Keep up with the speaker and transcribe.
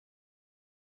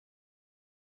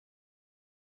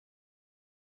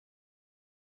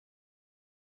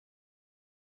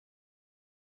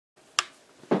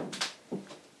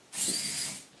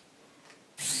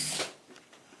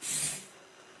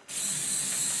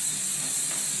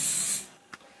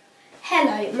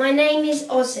Hello, my name is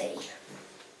Ozzy.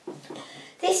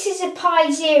 This is a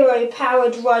GPIOZero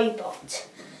powered robot.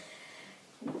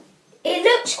 It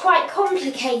looks quite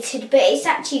complicated, but it's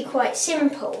actually quite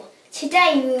simple.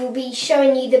 Today we will be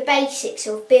showing you the basics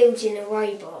of building a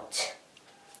robot.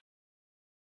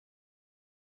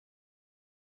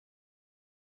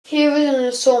 Here is an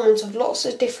assortment of lots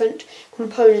of different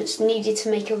components needed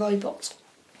to make a robot.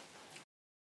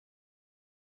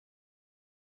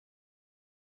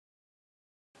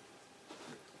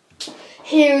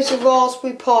 Here is a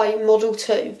Raspberry Pi Model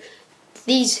 2.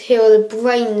 These here are the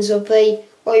brains of the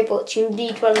robot. You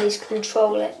need one of these to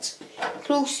control it. You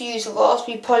can also use a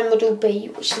Raspberry Pi Model B,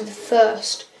 which is one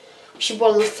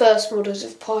of the first models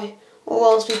of Pi,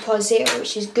 or Raspberry Pi Zero,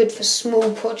 which is good for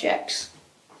small projects.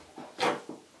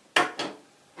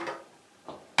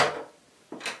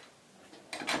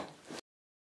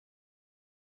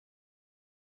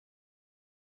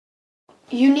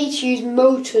 You need to use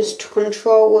motors to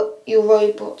control your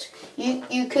robot.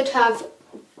 You could have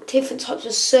different types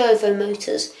of servo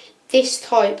motors. This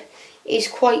type is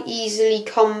quite easily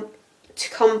come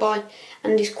by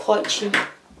and is quite cheap.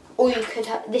 Or you could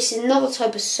have, this is another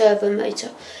type of servo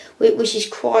motor which is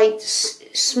quite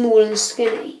small and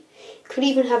skinny. You could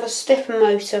even have a stepper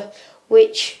motor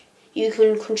which you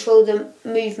can control the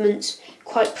movements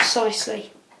quite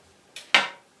precisely.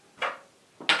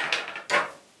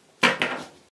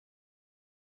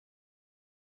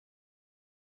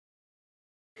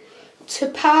 To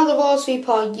power the Raspberry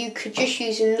Pi, you could just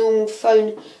use a normal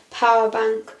phone power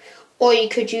bank, or you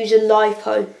could use a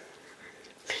LiPo.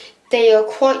 They are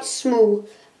quite small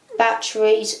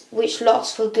batteries which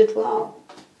last for a good while.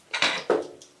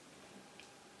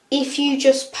 If you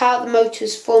just power the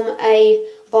motors from a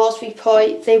Raspberry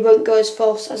Pi, they won't go as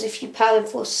fast as if you power them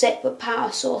from a separate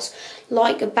power source,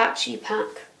 like a battery pack.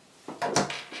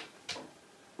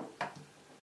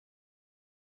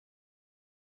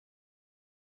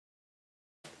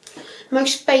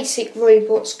 Most basic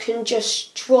robots can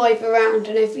just drive around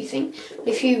and everything.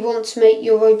 If you want to make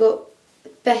your robot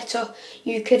better,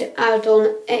 you could add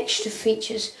on extra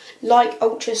features like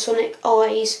ultrasonic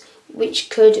eyes, which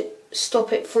could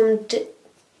stop it from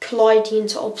colliding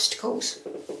into obstacles.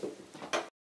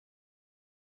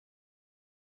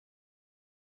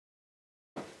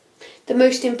 The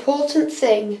most important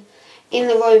thing in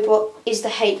the robot is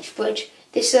the H-bridge.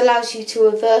 This allows you to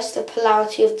reverse the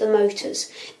polarity of the motors.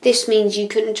 This means you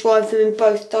can drive them in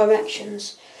both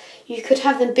directions. You could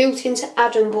have them built into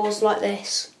add-on boards like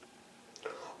this,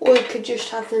 or you could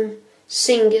just have them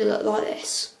singular like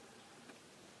this.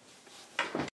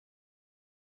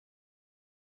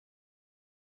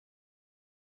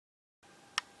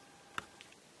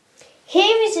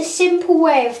 Here is a simple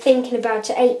way of thinking about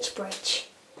an H-bridge.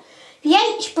 The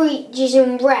H-bridge is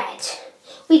in red.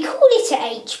 We call it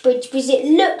an H-bridge because it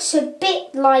looks a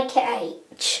bit like an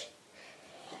H.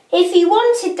 If you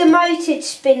wanted the motor to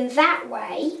spin that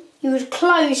way, you would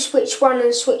close switch 1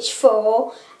 and switch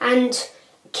 4 and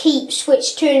keep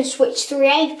switch 2 and switch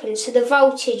 3 open, so the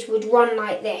voltage would run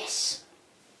like this.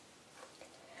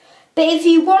 But if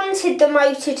you wanted the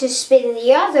motor to spin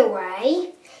the other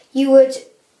way, you would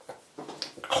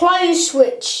close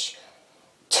switch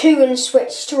 2 and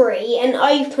switch 3 and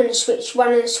open switch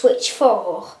 1 and switch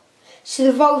 4, so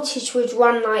the voltage would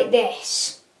run like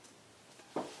this.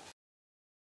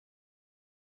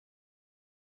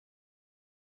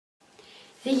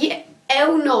 The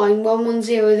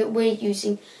L9110 that we're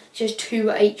using just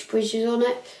 2 H-bridges on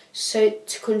it, so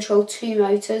to control 2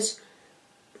 motors,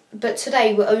 but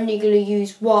today we're only going to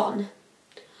use one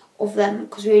of them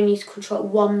because we only need to control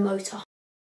 1 motor.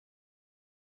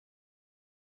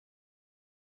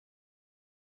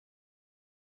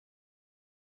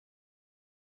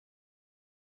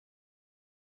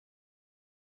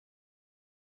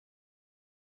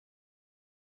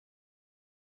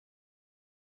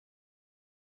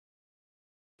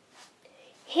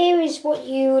 Here is what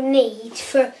you will need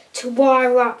to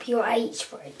wire up your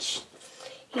H-bridge.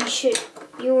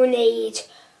 You will need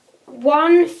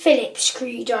 1 Phillips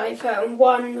screwdriver and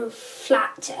 1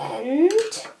 flat end,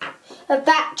 a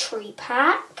battery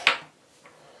pack,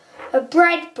 a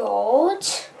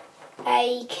breadboard,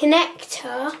 a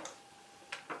connector,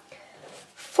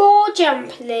 4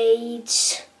 jumper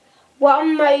leads,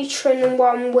 1 motor and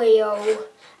 1 wheel,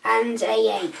 and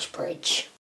a H-bridge.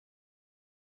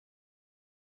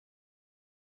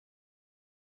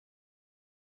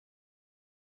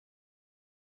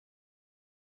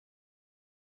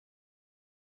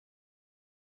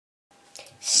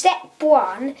 Step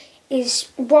 1 is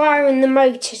wiring the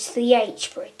motor to the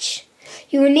H-bridge.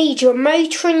 You will need your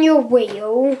motor and your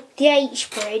wheel, the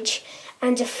H-bridge,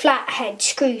 and a flathead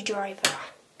screwdriver.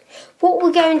 What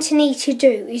we're going to need to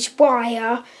do is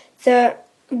wire the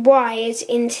wires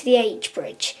into the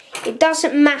H-bridge. It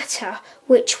doesn't matter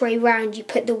which way round you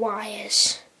put the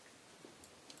wires.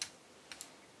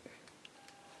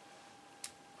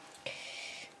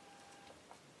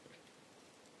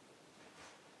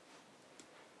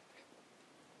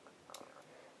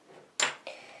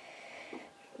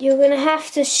 You're going to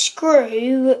have to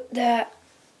screw the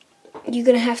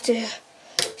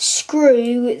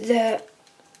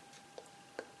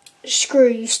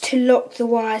screws to lock the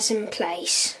wires in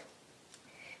place.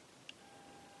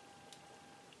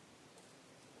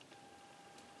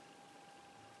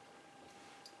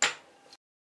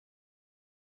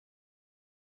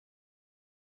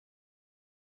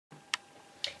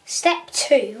 Step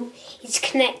 2 is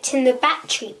connecting the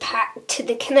battery pack to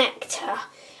the connector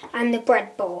and the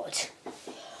breadboard.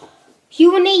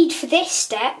 You will need for this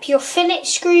step your fillet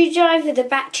screwdriver, the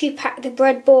battery pack, the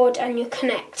breadboard and your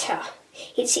connector.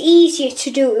 It's easier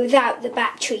to do it without the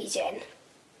batteries in.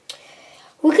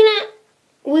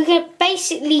 We're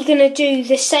basically going to do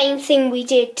the same thing we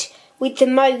did with the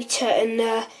motor and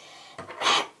the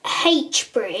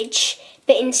H-bridge,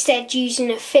 but instead using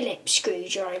a Phillips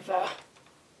screwdriver.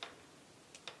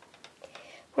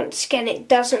 Once again, it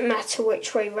doesn't matter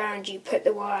which way round you put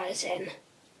the wires in.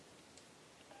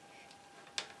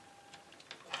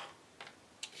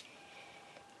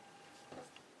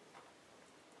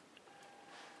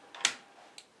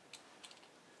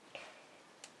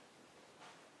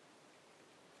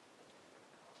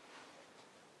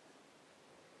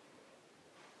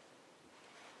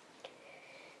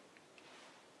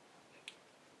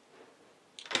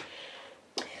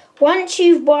 Once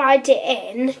you've wired it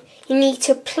in, you need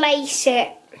to place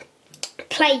your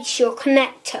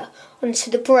connector onto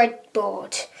the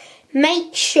breadboard.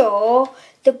 Make sure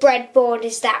the breadboard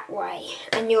is that way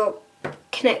and you're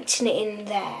connecting it in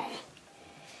there.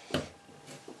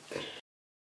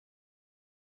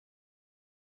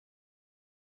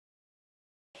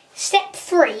 Step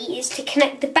 3 is to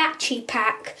connect the battery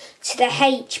pack to the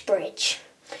H-bridge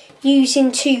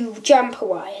using 2 jumper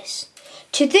wires.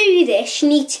 To do this, you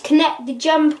need to connect the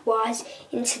jumper wires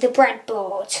into the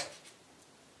breadboard.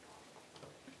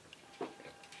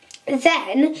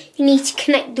 Then you need to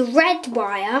connect the red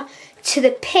wire to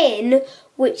the pin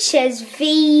which says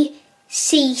VCCA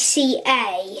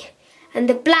and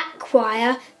the black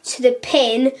wire to the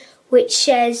pin which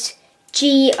says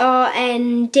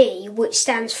GRND, which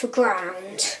stands for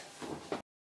ground.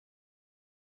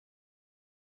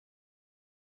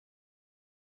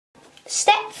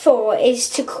 Step 4 is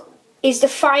the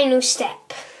final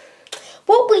step.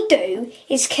 What we do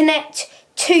is connect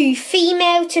 2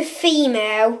 female to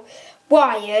female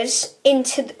wires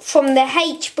from the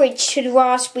H-bridge to the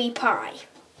Raspberry Pi.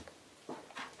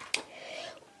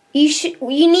 You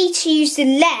need to use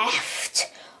the left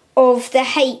of the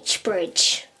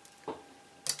H-bridge.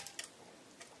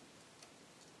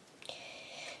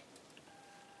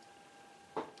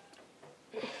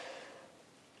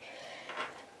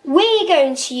 We're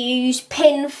going to use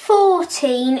pin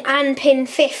 14 and pin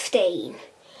 15,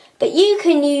 but you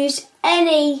can use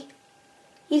any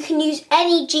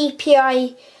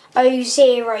GPIOZero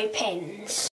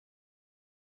pins.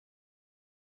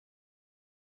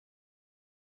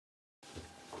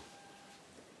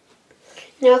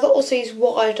 Now that Ozzy's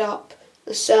wired up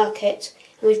the circuit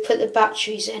and we've put the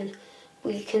batteries in,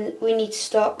 we need to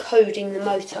start coding the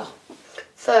motor.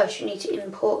 First, you need to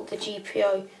import the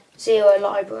GPIOZero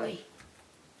library,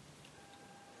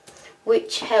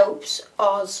 which helps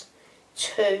us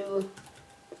to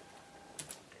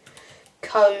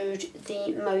code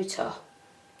the motor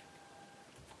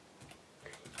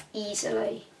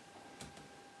easily.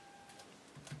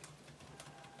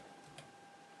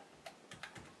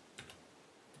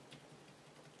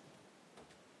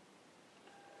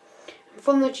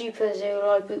 From the GPIOZero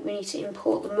library, we need to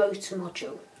import the motor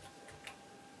module.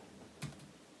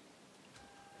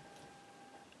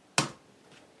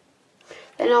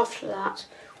 Then after that,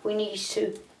 we need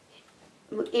to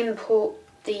import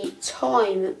the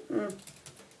time.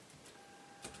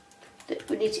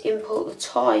 We need to import the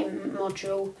time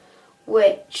module,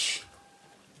 which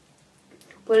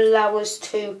will allow us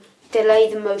to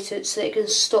delay the motor so that it can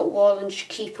stop while and just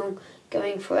keep on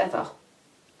going forever.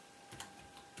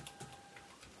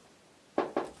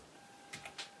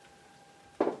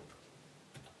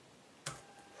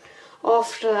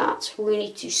 After that, we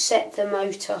need to set the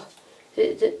motor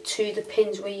to the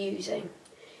pins we're using.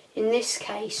 In this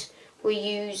case, we're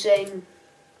using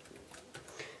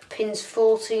pins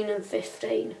 14 and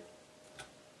 15.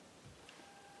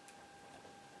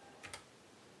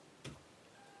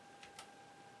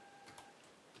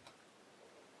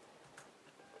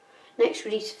 Next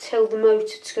we need to tell the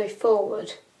motor to go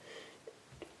forward,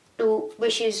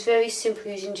 which is very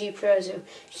simple using GPIOZero.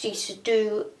 You need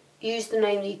to use the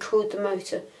name that you called the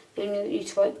motor, then you need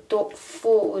to write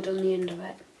 .forward on the end of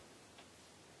it.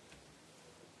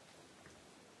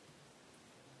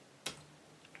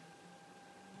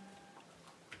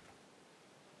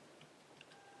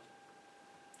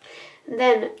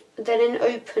 Then in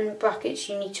open brackets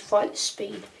you need to write the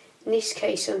speed. In this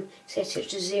case I'm setting it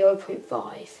to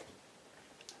 0.5.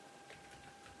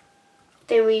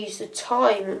 Then we use the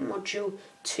time module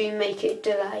to make it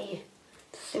delay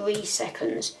 3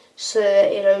 seconds so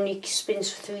that it only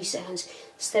spins for 3 seconds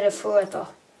instead of forever.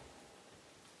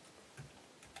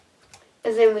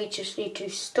 And then we just need to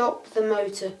stop the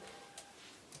motor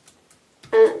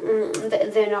and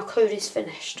then our code is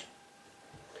finished.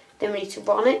 Then we need to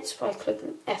run it by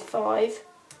clicking F5,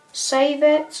 save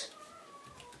it,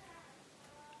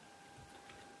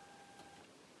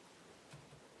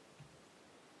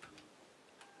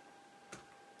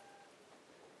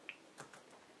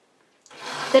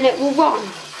 then it will run.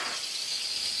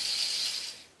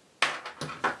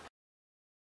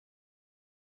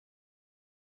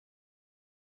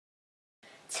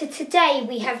 So today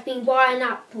we have been wiring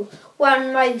up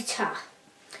one motor.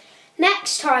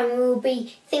 Next time we will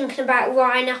be thinking about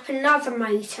wiring up another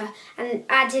motor and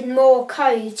adding more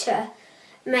code to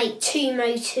make 2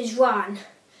 motors run.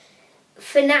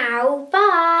 For now,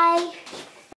 bye!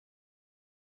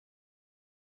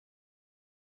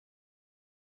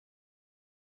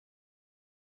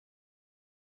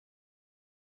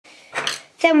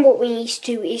 Then what we need to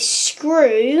do is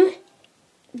screw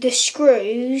the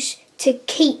screws to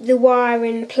keep the wire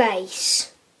in place.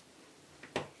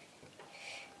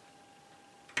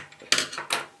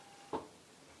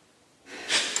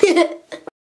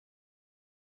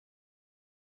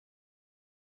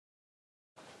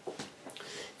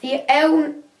 The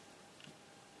L...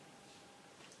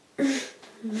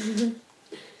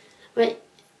 Wait,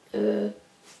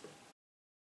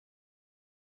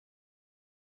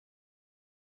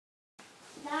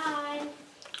 Bye.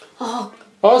 Oh.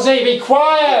 Ozzy, be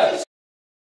quiet!